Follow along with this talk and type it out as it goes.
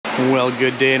Well,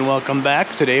 good day and welcome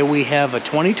back. Today we have a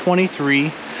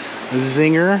 2023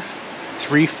 Zinger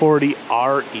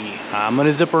 340RE. I'm going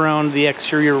to zip around the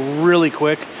exterior really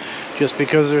quick just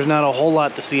because there's not a whole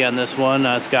lot to see on this one.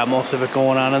 It's got most of it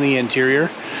going on in the interior.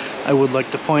 I would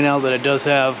like to point out that it does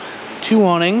have two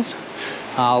awnings,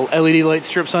 LED light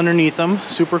strips underneath them.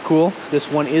 Super cool. This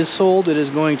one is sold. It is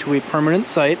going to a permanent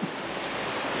site.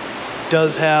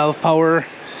 Does have power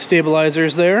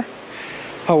stabilizers there.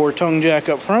 Power tongue jack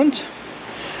up front.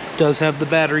 Does have the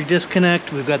battery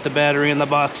disconnect. We've got the battery in the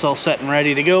box all set and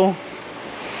ready to go.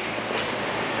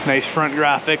 Nice front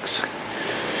graphics.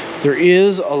 There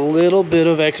is a little bit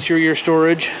of exterior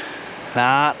storage,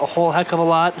 not a whole heck of a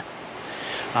lot.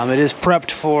 It is prepped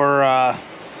for an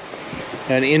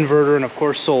inverter and of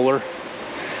course solar.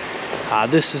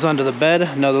 This is under the bed,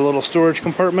 another little storage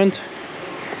compartment.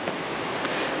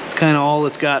 It's kind of all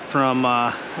it's got from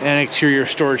an exterior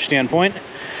storage standpoint.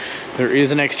 There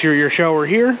is an exterior shower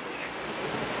here.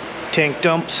 Tank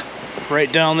dumps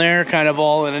right down there, kind of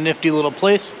all in a nifty little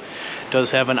place.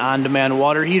 Does have an on-demand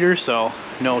water heater, so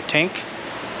no tank.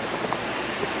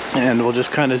 And we'll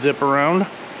just kind of zip around.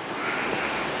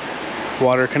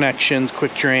 Water connections,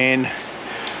 quick drain,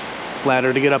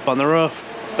 ladder to get up on the roof,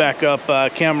 backup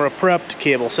camera prepped,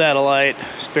 cable satellite,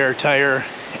 spare tire,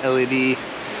 LED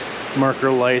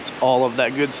marker lights, all of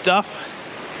that good stuff.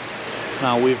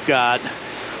 Now we've got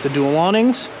the dual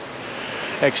awnings,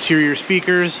 exterior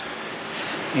speakers,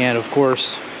 and of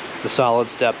course the solid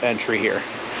step entry here.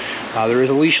 There is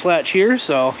a leash latch here,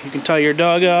 so you can tie your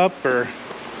dog up, or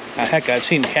heck, I've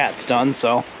seen cats done,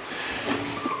 so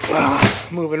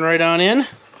moving right on in.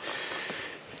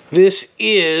 This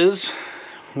is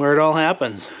where it all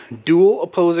happens. Dual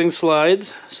opposing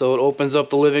slides, so it opens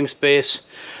up the living space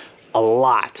a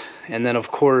lot. And then of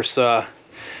course right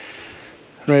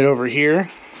over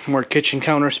here, more kitchen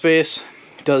counter space.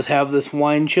 It does have this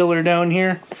wine chiller down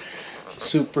here,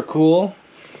 super cool.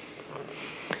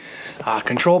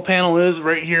 Control panel is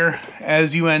right here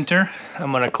as you enter.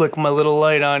 I'm gonna click my little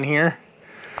light on here,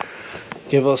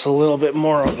 give us a little bit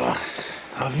more of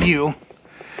a view.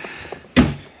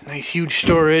 Nice huge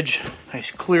storage, nice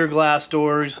clear glass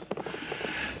doors,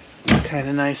 kind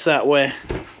of nice that way.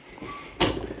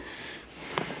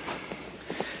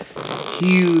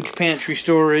 Huge pantry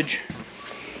storage.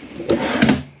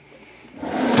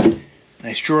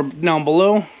 Nice drawer down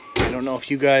below. I don't know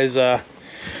if you guys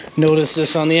notice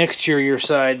this on the exterior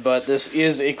side, but this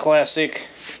is a classic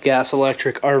gas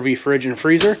electric RV fridge and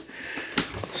freezer.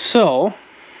 So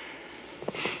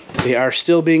they are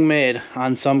still being made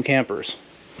on some campers.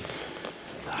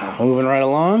 Moving right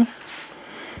along.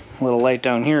 A little light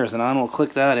down here isn't on. We'll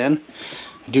click that in.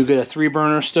 You do get a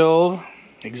 3-burner stove,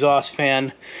 exhaust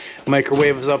fan,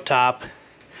 microwave is up top.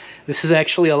 This is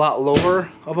actually a lot lower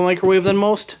of a microwave than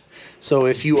most. So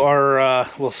if you are,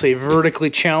 we'll say,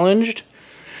 vertically challenged,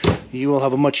 you will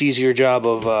have a much easier job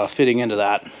of fitting into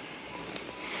that.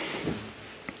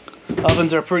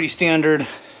 Ovens are pretty standard.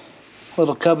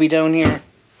 Little cubby down here.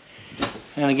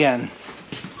 And again,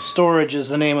 storage is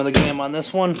the name of the game on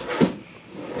this one.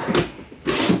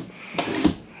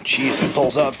 Jeez, it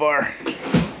pulls out far.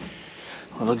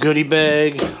 Little goodie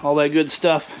bag, all that good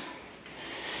stuff.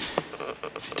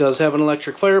 It does have an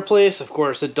electric fireplace. Of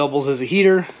course, it doubles as a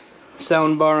heater.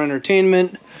 Soundbar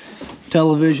entertainment.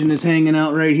 Television is hanging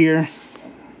out right here.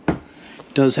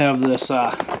 It does have this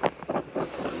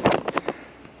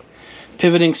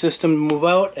pivoting system to move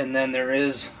out, and then there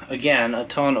is, again, a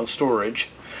ton of storage.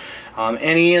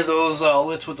 Any of those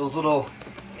outlets with those little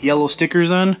yellow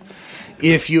stickers on,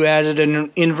 if you added an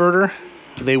inverter,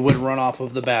 they would run off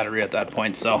of the battery at that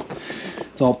point. So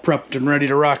it's all prepped and ready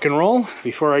to rock and roll.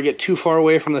 Before I get too far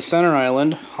away from the center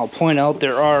island, I'll point out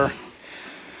there are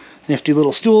nifty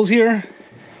little stools here.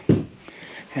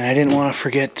 And I didn't want to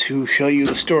forget to show you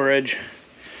the storage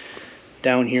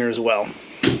down here as well.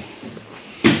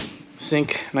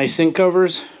 Sink, nice sink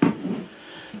covers,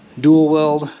 dual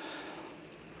weld,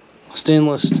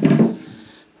 stainless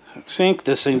sink.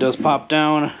 This thing does pop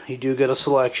down. You do get a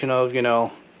selection of, you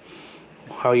know,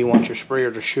 how you want your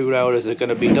sprayer to shoot out. Is it going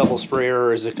to be double sprayer,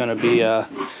 or is it going to be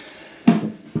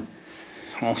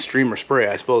well, streamer spray,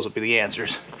 I suppose would be the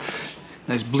answers.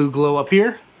 Nice blue glow up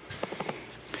here.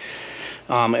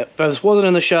 If this wasn't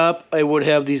in the shop, I would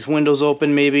have these windows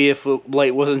open maybe if the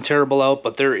light wasn't terrible out,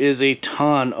 but there is a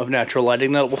ton of natural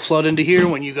lighting that will flood into here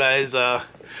when you guys are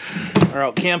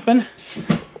out camping.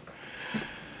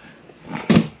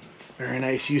 Very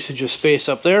nice usage of space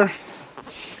up there.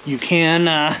 You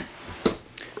can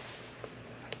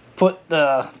put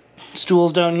the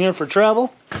stools down here for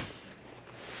travel.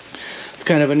 It's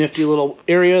kind of a nifty little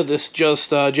area. This just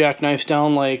jackknifes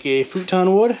down like a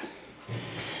futon would.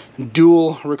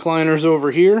 Dual recliners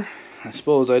over here. I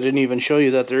suppose I didn't even show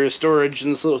you that there is storage in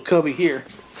this little cubby here.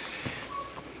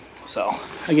 So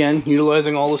again,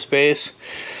 utilizing all the space.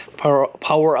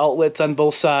 Power outlets on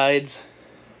both sides.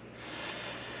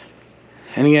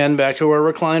 And again, back to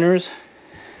our recliners.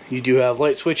 You do have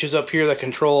light switches up here that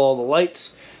control all the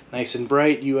lights. Nice and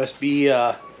bright.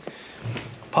 USB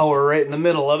power right in the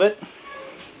middle of it.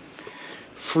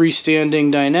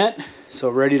 Freestanding dinette, so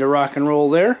ready to rock and roll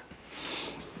there.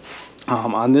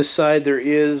 On this side there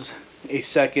is a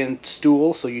second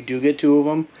stool, so you do get two of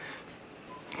them.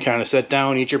 Kind of sit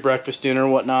down, eat your breakfast, dinner,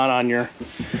 whatnot on your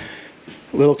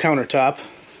little countertop.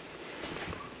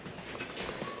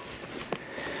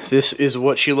 This is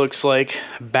what she looks like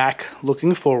back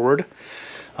looking forward.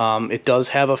 It does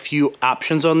have a few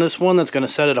options on this one that's going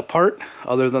to set it apart.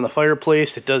 Other than the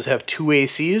fireplace, it does have two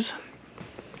ACs.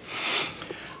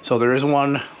 So there is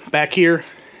one back here,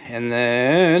 and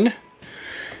then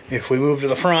if we move to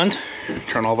the front,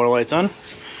 turn all of our lights on,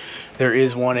 there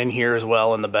is one in here as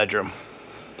well in the bedroom.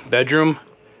 Bedroom,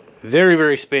 very,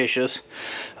 very spacious.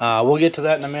 We'll get to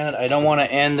that in a minute. I don't want to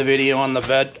end the video on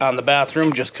the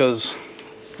bathroom just because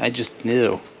I just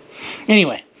knew.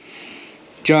 Anyway,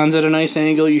 John's at a nice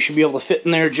angle. You should be able to fit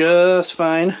in there just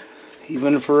fine,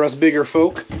 even for us bigger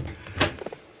folk.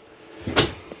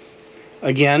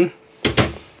 Again,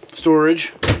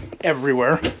 storage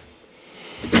everywhere.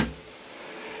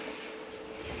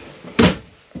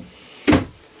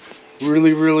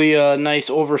 Really, really nice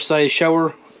oversized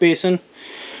shower basin.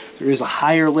 There is a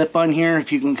higher lip on here.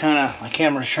 If you can kind of, my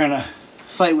camera's trying to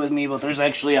fight with me, but there's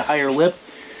actually a higher lip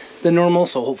than normal,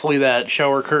 so hopefully that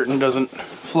shower curtain doesn't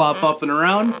flop up and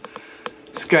around.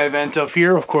 Sky vent up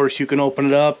here. Of course, you can open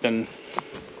it up and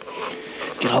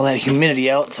get all that humidity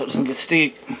out so it doesn't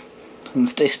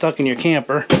stay stuck in your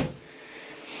camper.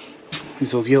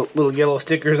 These those little yellow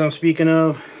stickers I'm speaking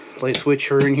of. Light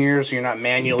switch are in here, so you're not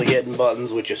manually hitting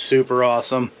buttons, which is super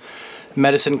awesome.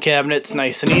 Medicine cabinets,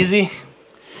 nice and easy.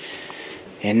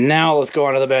 And now let's go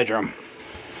on to the bedroom.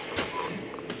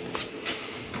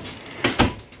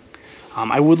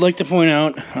 I would like to point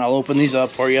out, and I'll open these up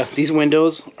for you, these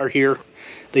windows are here.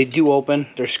 They do open.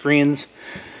 They're screens.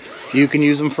 You can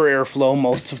use them for airflow.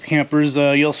 Most of the campers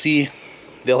you'll see,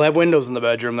 they'll have windows in the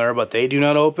bedroom there, but they do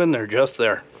not open. They're just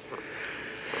there.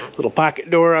 Little pocket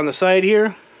door on the side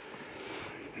here.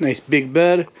 Nice big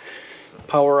bed.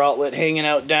 Power outlet hanging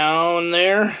out down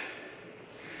there.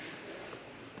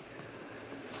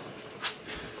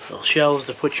 Little shelves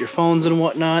to put your phones and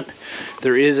whatnot.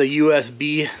 There is a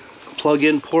USB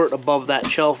plug-in port above that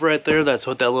shelf right there. That's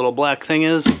what that little black thing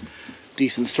is.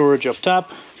 Decent storage up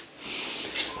top.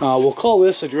 We'll call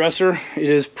this a dresser. It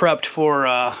is prepped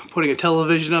for putting a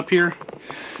television up here.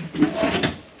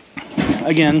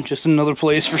 Again, just another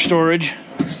place for storage.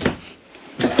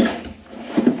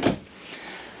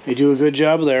 They do a good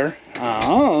job there.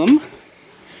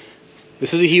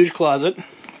 This is a huge closet,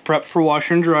 prepped for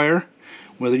washer and dryer.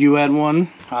 Whether you add one,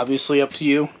 obviously up to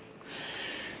you.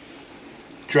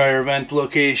 Dryer vent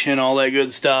location, all that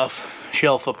good stuff.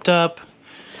 Shelf up top.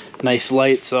 Nice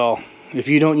light, so if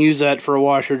you don't use that for a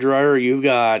washer dryer, you've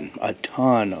got a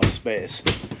ton of space.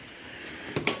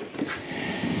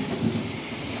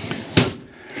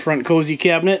 Front cozy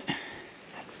cabinet.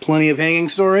 Plenty of hanging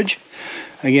storage.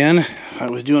 Again, if I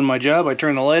was doing my job, I'd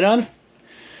turn the light on.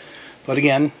 But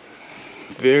again,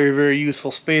 very, very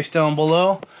useful space down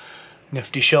below.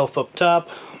 Nifty shelf up top.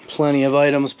 Plenty of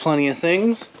items, plenty of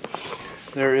things.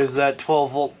 There is that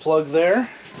 12-volt plug there.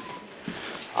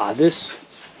 This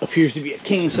appears to be a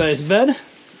king-size bed.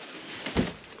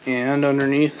 And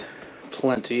underneath,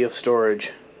 plenty of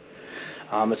storage.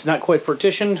 It's not quite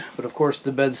partitioned, but of course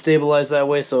the bed's stabilized that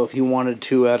way, so if you wanted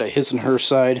to add a his and her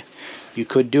side, you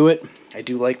could do it. I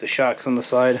do like the shocks on the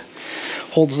side.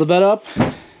 Holds the bed up,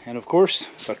 and of course,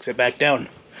 sucks it back down.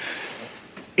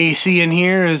 AC in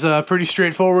here is a pretty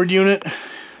straightforward unit.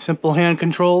 Simple hand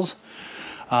controls.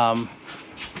 Again,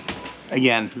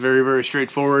 very, very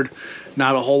straightforward.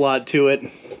 Not a whole lot to it.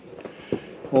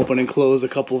 Open and close a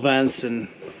couple vents and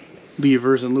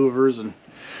levers and louvers and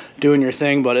doing your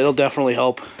thing, but it'll definitely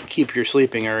help keep your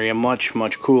sleeping area much,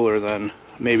 much cooler than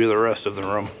maybe the rest of the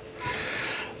room.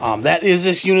 That is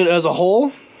this unit as a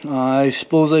whole. I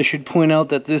suppose I should point out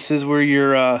that this is where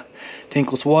your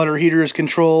tankless water heater is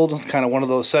controlled. It's kind of one of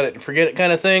those set it and forget it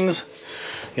kind of things.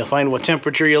 You'll find what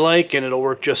temperature you like and it'll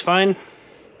work just fine.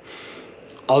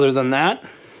 Other than that,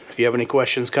 if you have any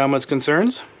questions, comments,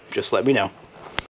 concerns, just let me know.